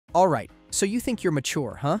Alright, so you think you're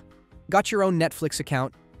mature, huh? Got your own Netflix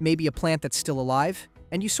account, maybe a plant that's still alive,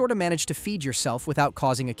 and you sorta managed to feed yourself without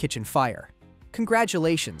causing a kitchen fire.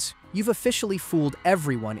 Congratulations, you've officially fooled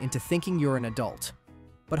everyone into thinking you're an adult.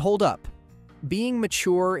 But hold up. Being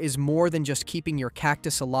mature is more than just keeping your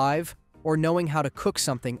cactus alive or knowing how to cook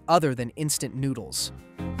something other than instant noodles.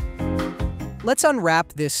 Let's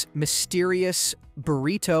unwrap this mysterious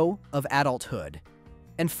burrito of adulthood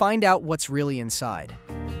and find out what's really inside.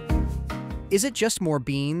 Is it just more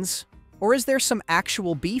beans, or is there some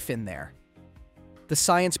actual beef in there? The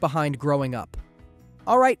science behind growing up.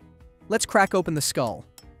 Alright, let's crack open the skull,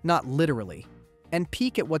 not literally, and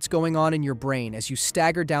peek at what's going on in your brain as you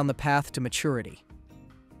stagger down the path to maturity.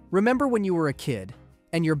 Remember when you were a kid,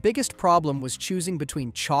 and your biggest problem was choosing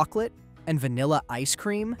between chocolate and vanilla ice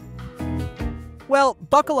cream? Well,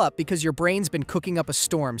 buckle up because your brain's been cooking up a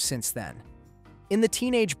storm since then. In the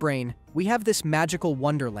teenage brain, we have this magical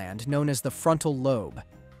wonderland known as the frontal lobe.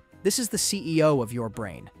 This is the CEO of your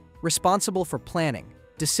brain, responsible for planning,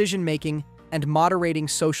 decision-making, and moderating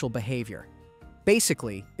social behavior.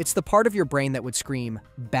 Basically, it's the part of your brain that would scream,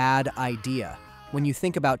 "bad idea," when you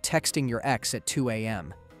think about texting your ex at 2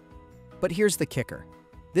 a.m. But here's the kicker.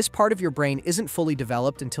 This part of your brain isn't fully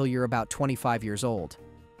developed until you're about 25 years old.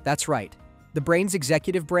 That's right. The brain's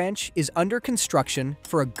executive branch is under construction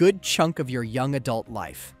for a good chunk of your young adult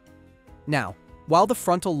life. Now, while the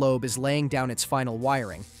frontal lobe is laying down its final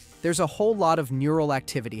wiring, there's a whole lot of neural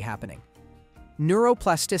activity happening.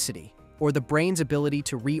 Neuroplasticity, or the brain's ability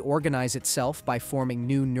to reorganize itself by forming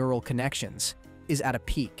new neural connections, is at a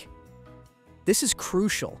peak. This is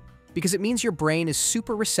crucial because it means your brain is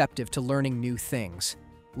super receptive to learning new things,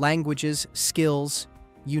 languages, skills,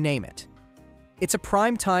 you name it. It's a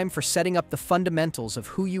prime time for setting up the fundamentals of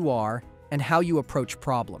who you are and how you approach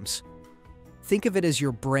problems. Think of it as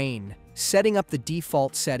your brain setting up the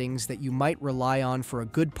default settings that you might rely on for a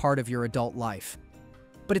good part of your adult life.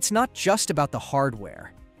 But it's not just about the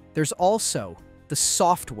hardware. There's also the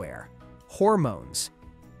software, hormones.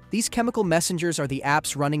 These chemical messengers are the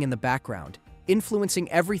apps running in the background,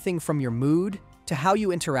 influencing everything from your mood to how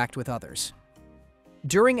you interact with others.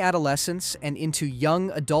 During adolescence and into young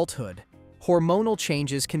adulthood, hormonal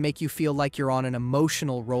changes can make you feel like you're on an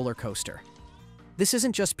emotional roller coaster. This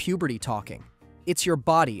isn't just puberty talking. It's your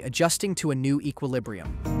body adjusting to a new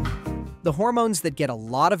equilibrium. The hormones that get a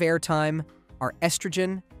lot of airtime are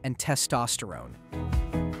estrogen and testosterone.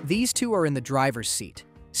 These two are in the driver's seat,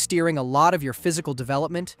 steering a lot of your physical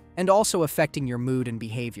development and also affecting your mood and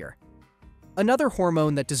behavior. Another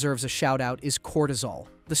hormone that deserves a shout-out is cortisol,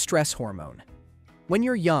 the stress hormone. When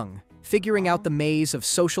you're young, figuring out the maze of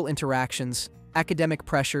social interactions, academic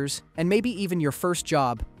pressures, and maybe even your first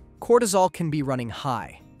job, cortisol can be running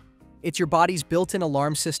high. It's your body's built-in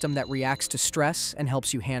alarm system that reacts to stress and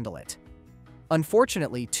helps you handle it.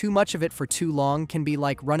 Unfortunately, too much of it for too long can be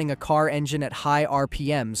like running a car engine at high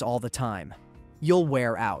RPMs all the time. You'll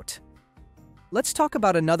wear out. Let's talk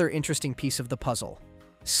about another interesting piece of the puzzle: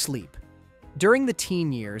 sleep. During the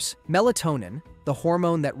teen years, melatonin, the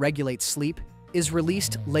hormone that regulates sleep, is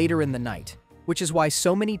released later in the night, which is why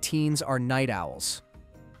so many teens are night owls.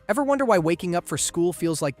 Ever wonder why waking up for school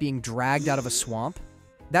feels like being dragged out of a swamp?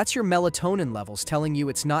 That's your melatonin levels telling you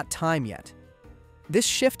it's not time yet. This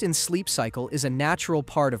shift in sleep cycle is a natural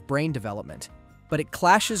part of brain development, but it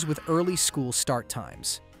clashes with early school start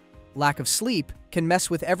times. Lack of sleep can mess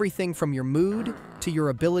with everything from your mood to your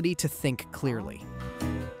ability to think clearly.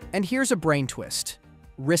 And here's a brain twist: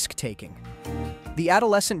 risk-taking. The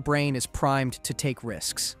adolescent brain is primed to take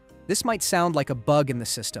risks. This might sound like a bug in the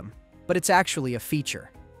system, but it's actually a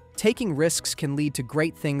feature. Taking risks can lead to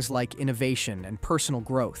great things like innovation and personal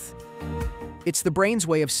growth. It's the brain's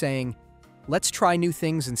way of saying, let's try new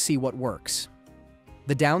things and see what works.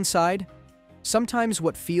 The downside? Sometimes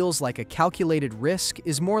what feels like a calculated risk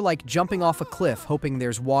is more like jumping off a cliff hoping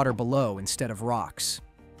there's water below instead of rocks.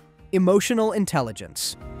 Emotional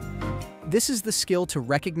intelligence. This is the skill to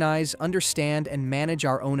recognize, understand, and manage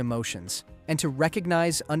our own emotions, and to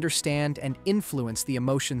recognize, understand, and influence the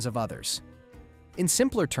emotions of others. In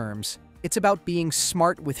simpler terms, it's about being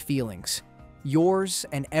smart with feelings, yours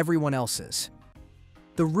and everyone else's.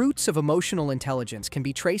 The roots of emotional intelligence can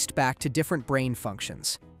be traced back to different brain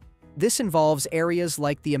functions. This involves areas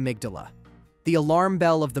like the amygdala, the alarm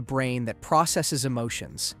bell of the brain that processes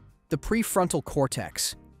emotions, the prefrontal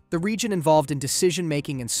cortex, the region involved in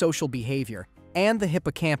decision-making and social behavior, and the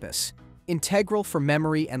hippocampus, integral for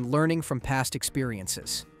memory and learning from past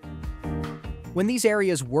experiences. When these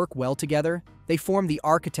areas work well together, they form the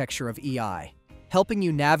architecture of EI, helping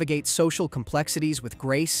you navigate social complexities with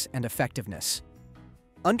grace and effectiveness.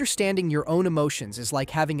 Understanding your own emotions is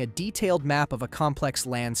like having a detailed map of a complex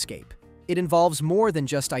landscape. It involves more than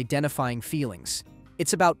just identifying feelings.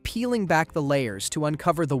 It's about peeling back the layers to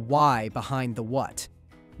uncover the why behind the what.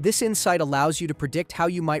 This insight allows you to predict how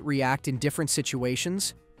you might react in different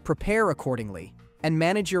situations, prepare accordingly, and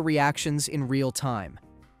manage your reactions in real time.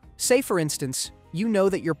 Say, for instance, you know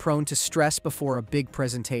that you're prone to stress before a big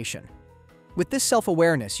presentation. With this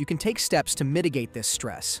self-awareness, you can take steps to mitigate this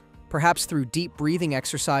stress, perhaps through deep breathing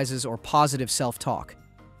exercises or positive self-talk,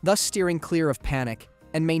 thus steering clear of panic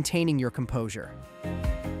and maintaining your composure.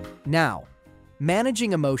 Now,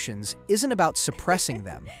 managing emotions isn't about suppressing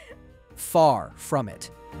them. Far from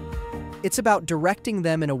it. It's about directing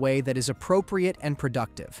them in a way that is appropriate and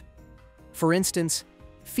productive. For instance,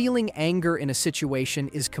 feeling anger in a situation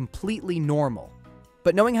is completely normal,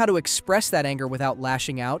 but knowing how to express that anger without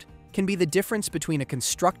lashing out can be the difference between a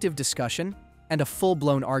constructive discussion and a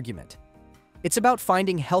full-blown argument. It's about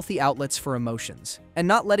finding healthy outlets for emotions and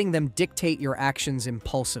not letting them dictate your actions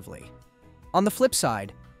impulsively. On the flip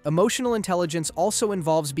side, emotional intelligence also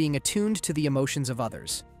involves being attuned to the emotions of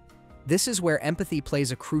others. This is where empathy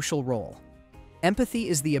plays a crucial role. Empathy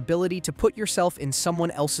is the ability to put yourself in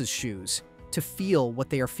someone else's shoes, to feel what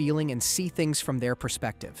they are feeling and see things from their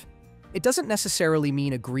perspective. It doesn't necessarily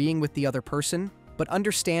mean agreeing with the other person, but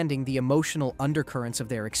understanding the emotional undercurrents of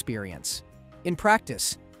their experience. In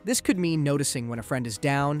practice, this could mean noticing when a friend is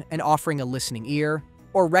down and offering a listening ear,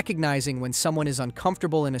 or recognizing when someone is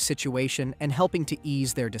uncomfortable in a situation and helping to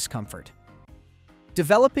ease their discomfort.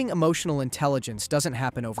 Developing emotional intelligence doesn't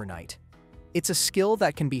happen overnight. It's a skill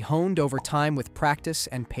that can be honed over time with practice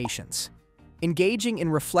and patience. Engaging in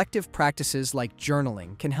reflective practices like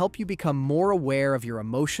journaling can help you become more aware of your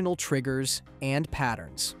emotional triggers and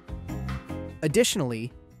patterns.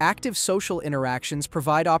 Additionally, active social interactions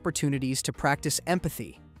provide opportunities to practice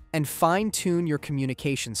empathy and fine-tune your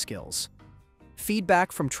communication skills.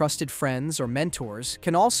 Feedback from trusted friends or mentors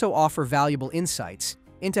can also offer valuable insights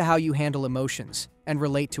into how you handle emotions and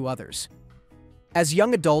relate to others. As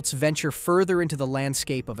young adults venture further into the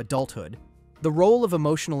landscape of adulthood, the role of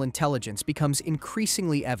emotional intelligence becomes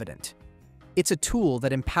increasingly evident. It's a tool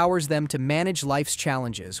that empowers them to manage life's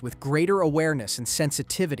challenges with greater awareness and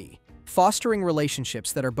sensitivity, fostering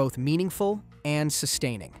relationships that are both meaningful and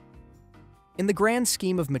sustaining. In the grand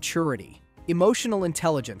scheme of maturity, emotional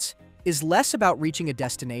intelligence is less about reaching a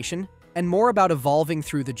destination and more about evolving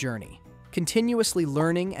through the journey, continuously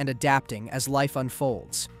learning and adapting as life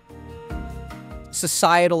unfolds.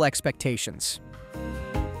 Societal expectations.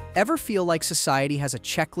 Ever feel like society has a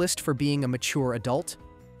checklist for being a mature adult?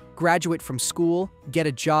 Graduate from school, get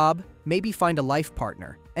a job, maybe find a life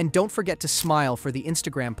partner, and don't forget to smile for the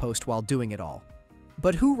Instagram post while doing it all.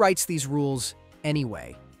 But who writes these rules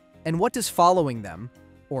anyway? And what does following them,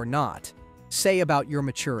 or not, say about your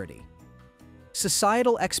maturity?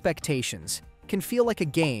 Societal expectations can feel like a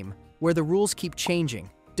game where the rules keep changing,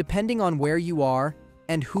 depending on where you are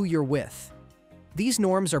and who you're with. These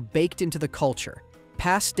norms are baked into the culture,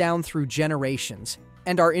 passed down through generations,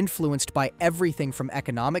 and are influenced by everything from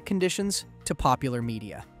economic conditions to popular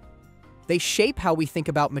media. They shape how we think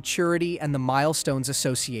about maturity and the milestones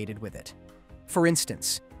associated with it. For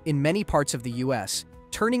instance, in many parts of the US,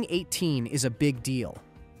 turning 18 is a big deal.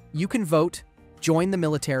 You can vote, join the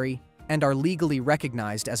military, and are legally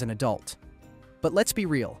recognized as an adult. But let's be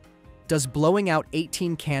real. Does blowing out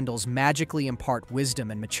 18 candles magically impart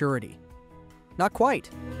wisdom and maturity? Not quite.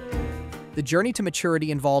 The journey to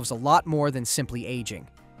maturity involves a lot more than simply aging.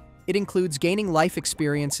 It includes gaining life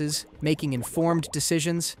experiences, making informed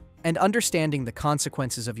decisions, and understanding the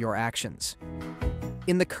consequences of your actions.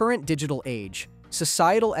 In the current digital age,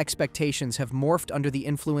 societal expectations have morphed under the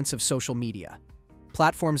influence of social media.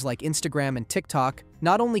 Platforms like Instagram and TikTok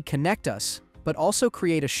not only connect us, but also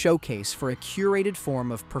create a showcase for a curated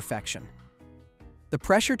form of perfection. The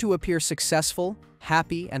pressure to appear successful,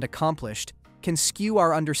 happy, and accomplished can skew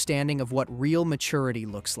our understanding of what real maturity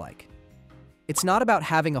looks like. It's not about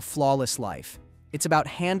having a flawless life. It's about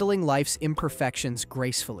handling life's imperfections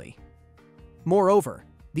gracefully. Moreover,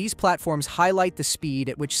 these platforms highlight the speed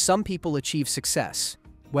at which some people achieve success,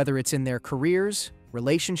 whether it's in their careers,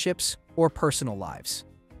 relationships, or personal lives.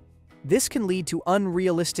 This can lead to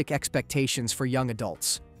unrealistic expectations for young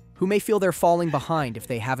adults, who may feel they're falling behind if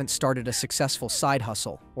they haven't started a successful side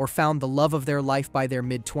hustle or found the love of their life by their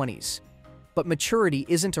mid-20s. But maturity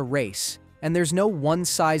isn't a race, and there's no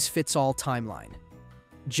one-size-fits-all timeline.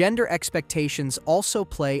 Gender expectations also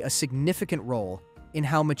play a significant role in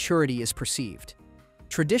how maturity is perceived.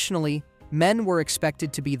 Traditionally, men were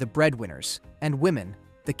expected to be the breadwinners, and women,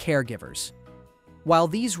 the caregivers. While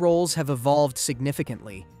these roles have evolved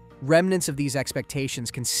significantly, remnants of these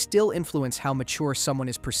expectations can still influence how mature someone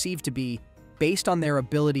is perceived to be based on their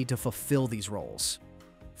ability to fulfill these roles.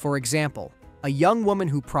 For example, a young woman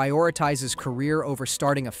who prioritizes career over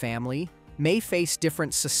starting a family may face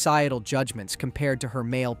different societal judgments compared to her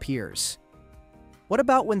male peers. What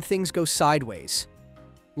about when things go sideways?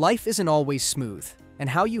 Life isn't always smooth, and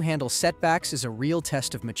how you handle setbacks is a real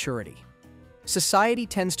test of maturity. Society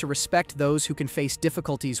tends to respect those who can face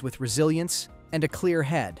difficulties with resilience and a clear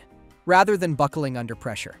head, rather than buckling under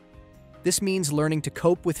pressure. This means learning to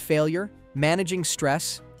cope with failure, managing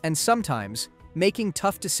stress, and sometimes making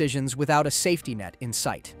tough decisions without a safety net in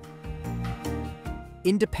sight.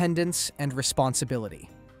 Independence and responsibility.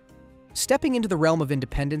 Stepping into the realm of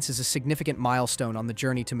independence is a significant milestone on the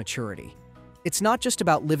journey to maturity. It's not just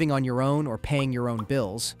about living on your own or paying your own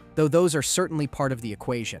bills, though those are certainly part of the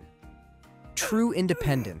equation. True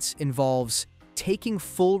independence involves taking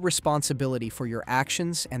full responsibility for your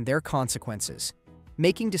actions and their consequences,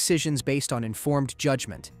 making decisions based on informed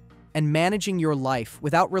judgment, and managing your life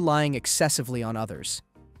without relying excessively on others.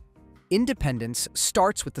 Independence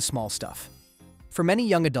starts with the small stuff. For many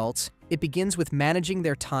young adults, it begins with managing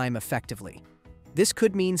their time effectively. This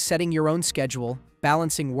could mean setting your own schedule,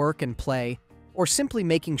 balancing work and play, or simply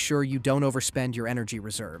making sure you don't overspend your energy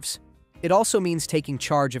reserves. It also means taking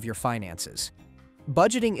charge of your finances.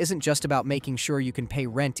 Budgeting isn't just about making sure you can pay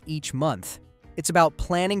rent each month. It's about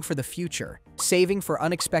planning for the future, saving for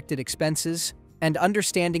unexpected expenses, and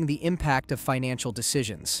understanding the impact of financial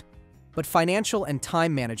decisions. But financial and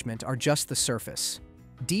time management are just the surface.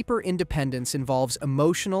 Deeper independence involves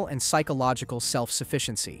emotional and psychological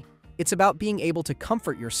self-sufficiency. It's about being able to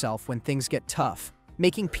comfort yourself when things get tough,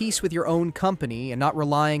 making peace with your own company and not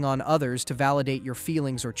relying on others to validate your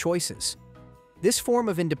feelings or choices. This form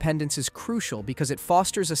of independence is crucial because it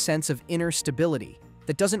fosters a sense of inner stability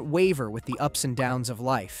that doesn't waver with the ups and downs of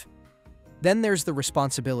life. Then there's the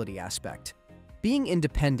responsibility aspect. Being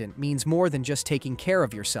independent means more than just taking care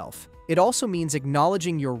of yourself. It also means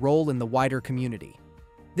acknowledging your role in the wider community.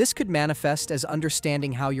 This could manifest as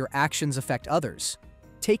understanding how your actions affect others,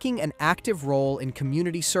 taking an active role in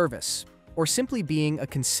community service, or simply being a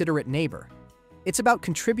considerate neighbor. It's about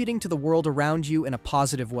contributing to the world around you in a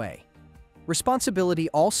positive way. Responsibility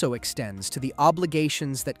also extends to the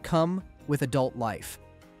obligations that come with adult life.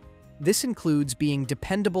 This includes being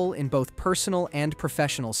dependable in both personal and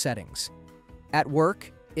professional settings. At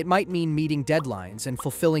work, it might mean meeting deadlines and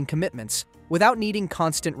fulfilling commitments without needing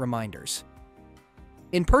constant reminders.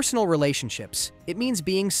 In personal relationships, it means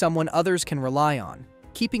being someone others can rely on,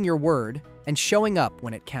 keeping your word, and showing up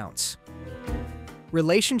when it counts.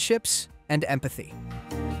 Relationships and empathy.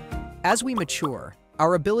 As we mature,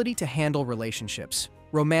 our ability to handle relationships,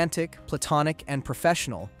 romantic, platonic, and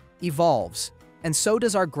professional, evolves, and so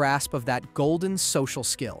does our grasp of that golden social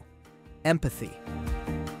skill, empathy.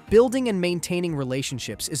 Building and maintaining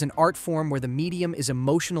relationships is an art form where the medium is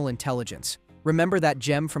emotional intelligence. Remember that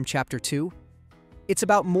gem from Chapter 2? It's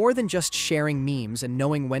about more than just sharing memes and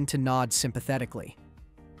knowing when to nod sympathetically.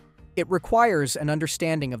 It requires an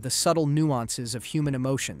understanding of the subtle nuances of human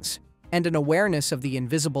emotions and an awareness of the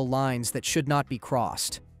invisible lines that should not be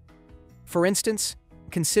crossed. For instance,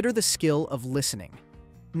 consider the skill of listening.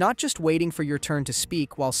 Not just waiting for your turn to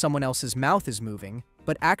speak while someone else's mouth is moving,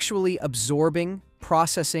 but actually absorbing,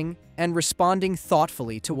 processing, and responding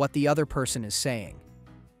thoughtfully to what the other person is saying.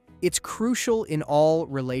 It's crucial in all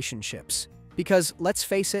relationships, because, let's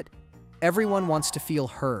face it, everyone wants to feel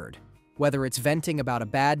heard, whether it's venting about a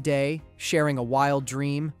bad day, sharing a wild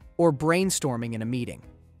dream, or brainstorming in a meeting.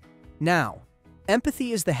 Now,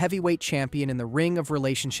 empathy is the heavyweight champion in the ring of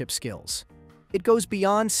relationship skills. It goes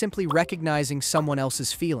beyond simply recognizing someone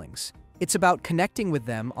else's feelings. It's about connecting with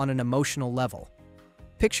them on an emotional level.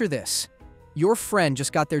 Picture this. Your friend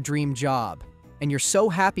just got their dream job, and you're so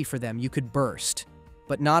happy for them you could burst,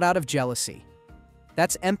 but not out of jealousy.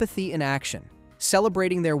 That's empathy in action,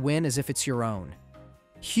 celebrating their win as if it's your own.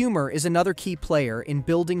 Humor is another key player in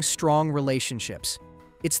building strong relationships.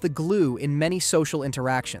 It's the glue in many social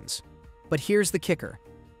interactions. But here's the kicker.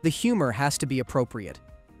 The humor has to be appropriate.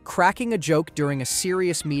 Cracking a joke during a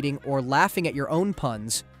serious meeting or laughing at your own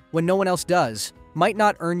puns when no one else does might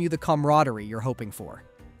not earn you the camaraderie you're hoping for.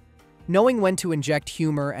 Knowing when to inject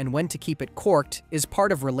humor and when to keep it corked is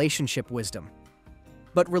part of relationship wisdom.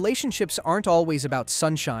 But relationships aren't always about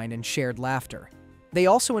sunshine and shared laughter. They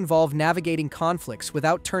also involve navigating conflicts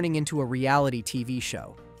without turning into a reality TV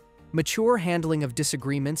show. Mature handling of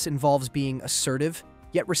disagreements involves being assertive,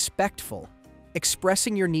 yet respectful,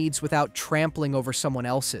 expressing your needs without trampling over someone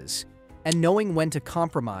else's, and knowing when to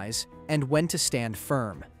compromise and when to stand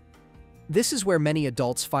firm. This is where many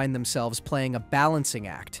adults find themselves playing a balancing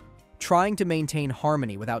act, trying to maintain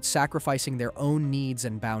harmony without sacrificing their own needs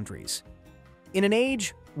and boundaries. In an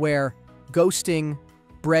age where ghosting,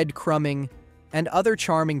 breadcrumbing, and other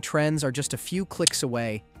charming trends are just a few clicks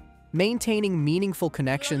away, maintaining meaningful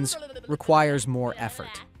connections requires more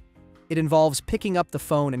effort. It involves picking up the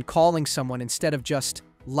phone and calling someone instead of just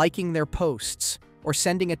liking their posts or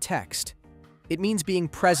sending a text. It means being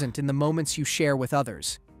present in the moments you share with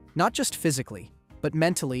others, not just physically, but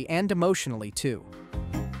mentally and emotionally too.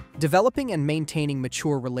 Developing and maintaining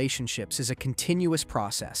mature relationships is a continuous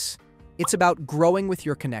process. It's about growing with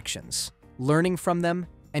your connections, learning from them,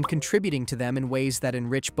 and contributing to them in ways that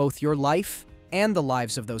enrich both your life and the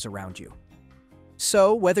lives of those around you.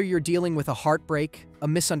 So, whether you're dealing with a heartbreak, a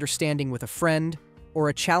misunderstanding with a friend, or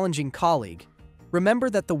a challenging colleague,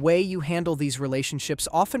 remember that the way you handle these relationships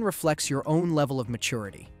often reflects your own level of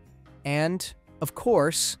maturity. And, of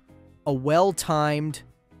course, a well-timed,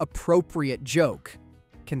 appropriate joke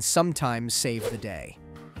can sometimes save the day.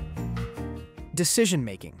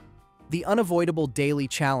 Decision-making. The unavoidable daily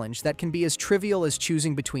challenge that can be as trivial as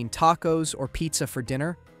choosing between tacos or pizza for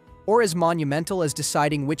dinner, or as monumental as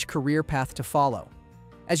deciding which career path to follow.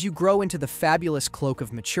 As you grow into the fabulous cloak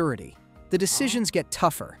of maturity, the decisions get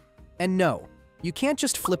tougher. And no, you can't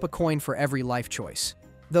just flip a coin for every life choice,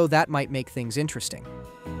 though that might make things interesting.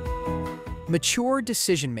 Mature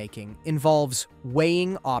decision-making involves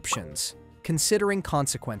weighing options, considering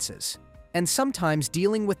consequences, and sometimes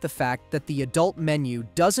dealing with the fact that the adult menu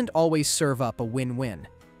doesn't always serve up a win-win.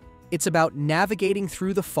 It's about navigating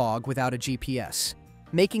through the fog without a GPS,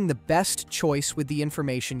 making the best choice with the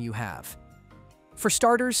information you have. For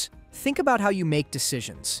starters, think about how you make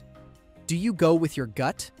decisions. Do you go with your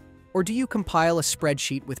gut, or do you compile a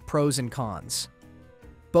spreadsheet with pros and cons?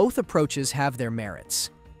 Both approaches have their merits,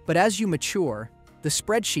 but as you mature, the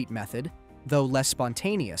spreadsheet method, though less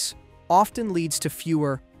spontaneous, often leads to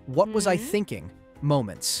fewer "what was I thinking"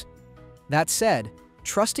 moments. That said,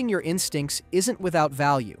 trusting your instincts isn't without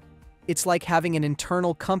value. It's like having an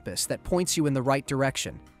internal compass that points you in the right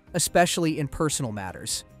direction, especially in personal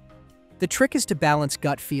matters. The trick is to balance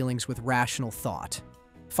gut feelings with rational thought.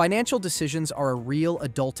 Financial decisions are a real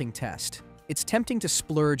adulting test. It's tempting to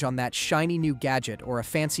splurge on that shiny new gadget or a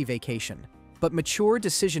fancy vacation, but mature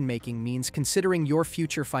decision-making means considering your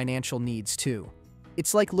future financial needs too.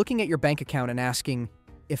 It's like looking at your bank account and asking,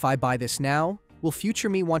 if I buy this now, will future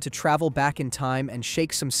me want to travel back in time and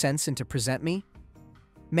shake some sense into present me?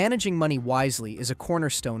 Managing money wisely is a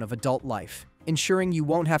cornerstone of adult life, ensuring you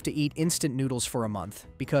won't have to eat instant noodles for a month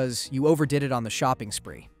because you overdid it on the shopping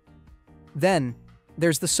spree. Then,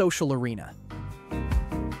 there's the social arena.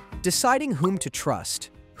 Deciding whom to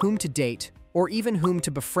trust, whom to date, or even whom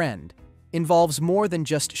to befriend involves more than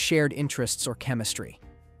just shared interests or chemistry.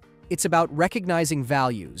 It's about recognizing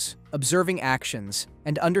values, observing actions,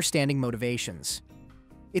 and understanding motivations.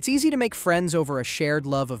 It's easy to make friends over a shared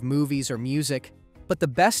love of movies or music, but the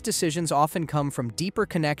best decisions often come from deeper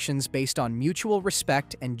connections based on mutual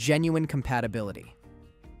respect and genuine compatibility.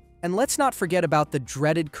 And let's not forget about the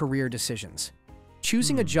dreaded career decisions.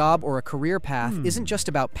 Choosing a job or a career path isn't just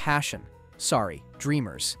about passion,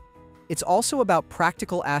 dreamers. It's also about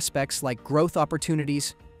practical aspects like growth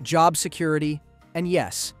opportunities, job security, and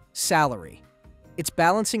yes, salary. It's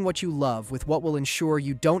balancing what you love with what will ensure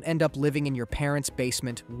you don't end up living in your parents'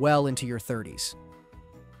 basement well into your 30s.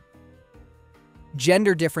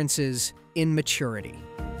 Gender differences in maturity.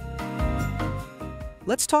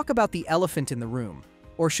 Let's talk about the elephant in the room,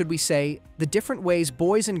 or should we say, the different ways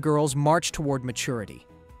boys and girls march toward maturity.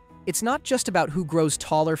 It's not just about who grows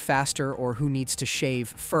taller faster or who needs to shave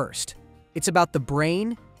first. It's about the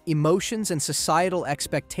brain, emotions, and societal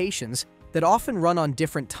expectations that often run on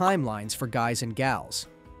different timelines for guys and gals.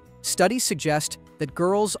 Studies suggest that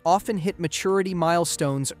girls often hit maturity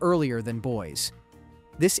milestones earlier than boys.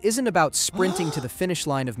 This isn't about sprinting to the finish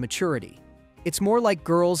line of maturity. It's more like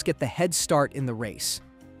girls get the head start in the race.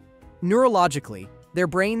 Neurologically, their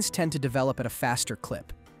brains tend to develop at a faster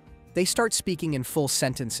clip. They start speaking in full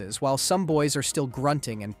sentences while some boys are still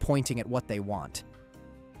grunting and pointing at what they want.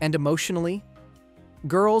 And emotionally,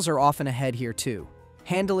 girls are often ahead here too,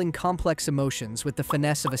 handling complex emotions with the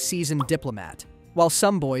finesse of a seasoned diplomat, while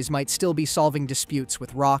some boys might still be solving disputes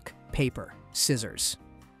with rock, paper, scissors.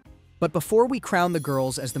 But before we crown the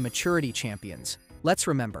girls as the maturity champions, let's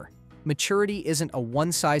remember, maturity isn't a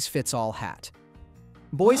one-size-fits-all hat.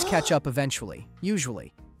 Boys catch up eventually,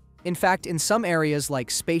 usually. In fact, in some areas like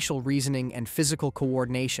spatial reasoning and physical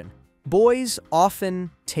coordination, boys often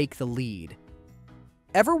take the lead.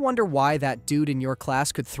 Ever wonder why that dude in your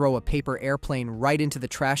class could throw a paper airplane right into the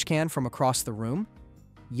trash can from across the room?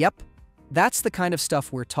 Yep, that's the kind of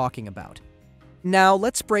stuff we're talking about. Now,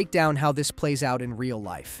 let's break down how this plays out in real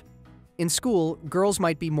life. In school, girls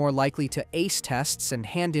might be more likely to ace tests and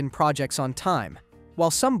hand in projects on time, while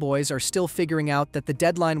some boys are still figuring out that the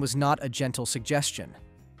deadline was not a gentle suggestion.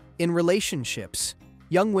 In relationships,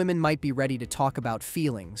 young women might be ready to talk about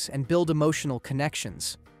feelings and build emotional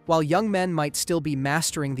connections, while young men might still be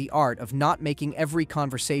mastering the art of not making every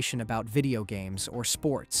conversation about video games or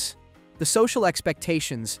sports. The social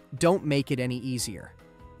expectations don't make it any easier.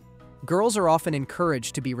 Girls are often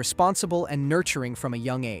encouraged to be responsible and nurturing from a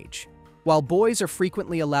young age, while boys are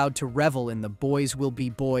frequently allowed to revel in the boys will be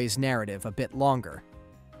boys narrative a bit longer.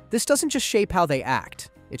 This doesn't just shape how they act,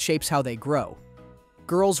 it shapes how they grow.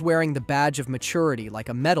 Girls wearing the badge of maturity like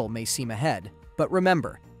a medal may seem ahead, but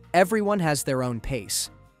remember, everyone has their own pace.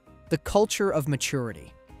 The culture of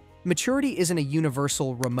maturity. Maturity isn't a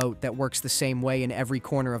universal remote that works the same way in every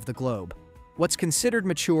corner of the globe. What's considered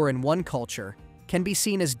mature in one culture can be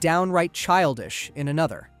seen as downright childish in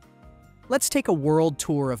another. Let's take a world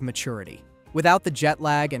tour of maturity, without the jet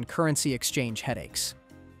lag and currency exchange headaches.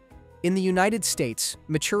 In the United States,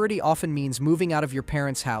 maturity often means moving out of your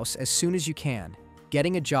parents' house as soon as you can,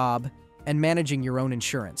 getting a job, and managing your own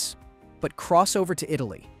insurance. But cross over to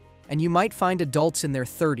Italy, and you might find adults in their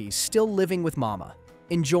 30s still living with mama,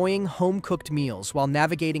 enjoying home-cooked meals while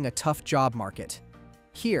navigating a tough job market.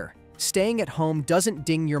 Here, staying at home doesn't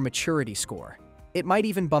ding your maturity score. It might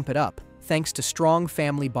even bump it up, thanks to strong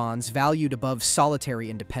family bonds valued above solitary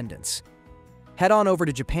independence. Head on over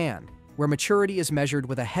to Japan, where maturity is measured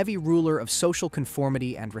with a heavy ruler of social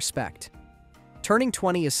conformity and respect. Turning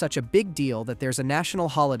 20 is such a big deal that there's a national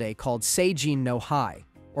holiday called Seijin no Hai,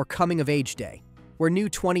 or Coming of Age Day, where new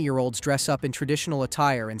 20-year-olds dress up in traditional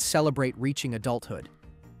attire and celebrate reaching adulthood.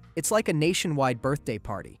 It's like a nationwide birthday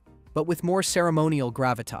party, but with more ceremonial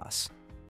gravitas.